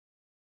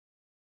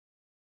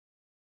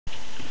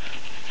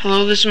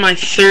Hello, this is my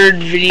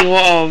third video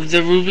of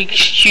the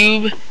Rubik's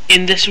Cube,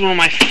 and this is one of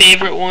my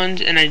favorite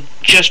ones, and I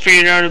just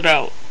figured it out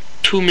about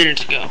 2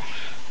 minutes ago.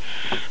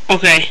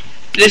 Okay,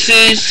 this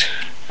is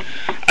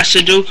a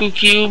Sudoku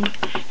cube.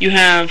 You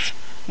have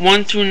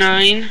 1 through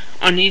 9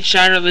 on each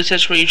side, or at least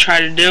that's what you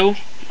try to do.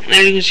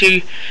 And you can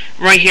see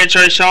right here it's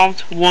already solved.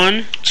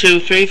 1,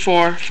 2, 3,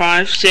 4,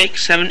 5,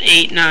 6, 7,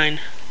 8, 9.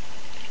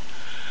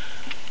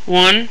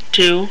 1,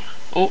 2,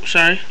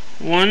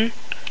 1,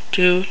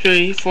 2,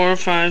 3, 4,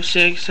 5,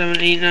 6, 7,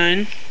 8,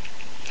 9.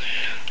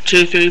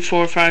 2, 3,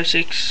 4, 5,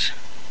 6,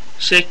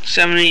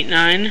 7, 8,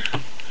 9.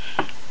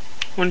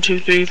 1, 2,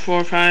 3,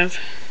 4, 5,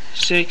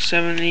 6,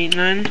 7, 8,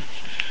 9.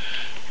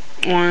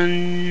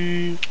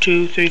 1,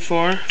 2, 3,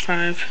 4,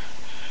 5,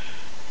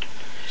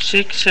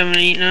 6, 7,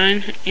 8,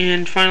 9.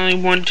 And finally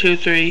 1, 2,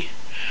 3.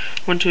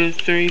 1, 2,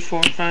 3,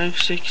 4, 5,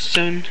 6,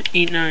 7,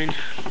 8, 9.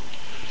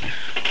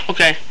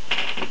 Okay.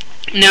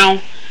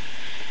 Now,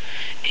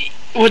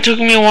 what took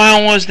me a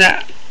while was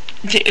that,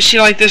 see,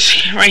 like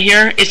this right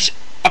here, it's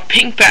a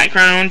pink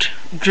background,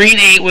 green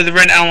 8 with a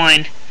red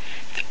outline.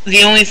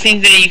 The only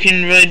thing that you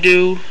can really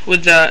do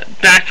with the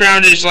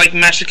background is like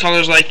match the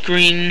colors like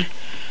green,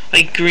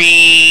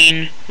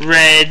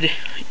 red,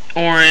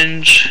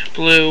 orange,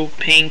 blue,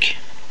 pink,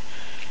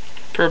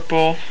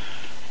 purple.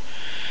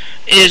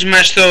 Is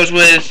match those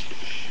with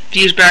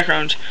these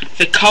backgrounds.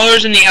 The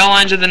colors and the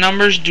outlines of the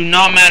numbers do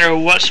not matter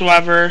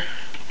whatsoever.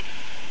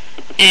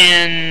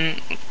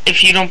 And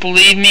if you don't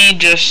believe me,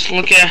 just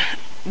look at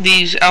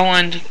these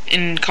outlined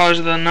in colors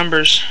of the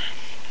numbers.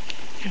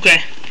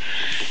 Okay.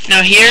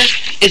 Now here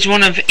is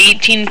one of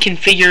 18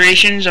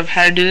 configurations of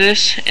how to do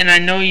this, and I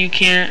know you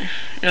can't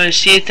really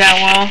see it that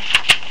well.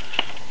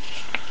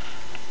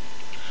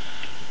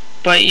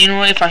 But you know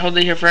what, if I hold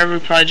it here forever,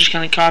 we'll probably just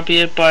kind of copy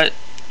it, but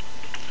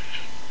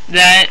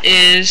that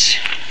is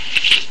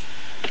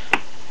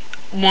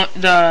what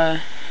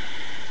the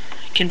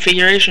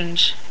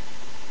configurations.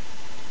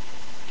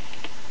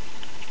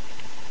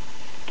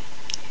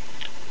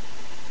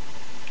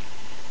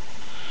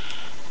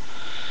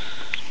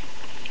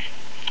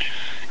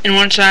 And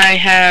once I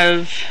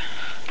have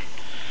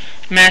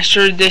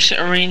mastered this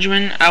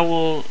arrangement, I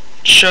will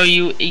show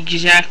you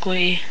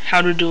exactly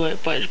how to do it,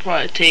 but it'll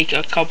probably take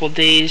a couple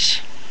days,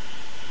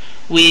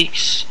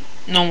 weeks,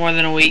 no more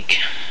than a week.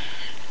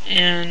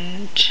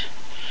 And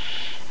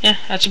yeah,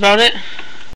 that's about it.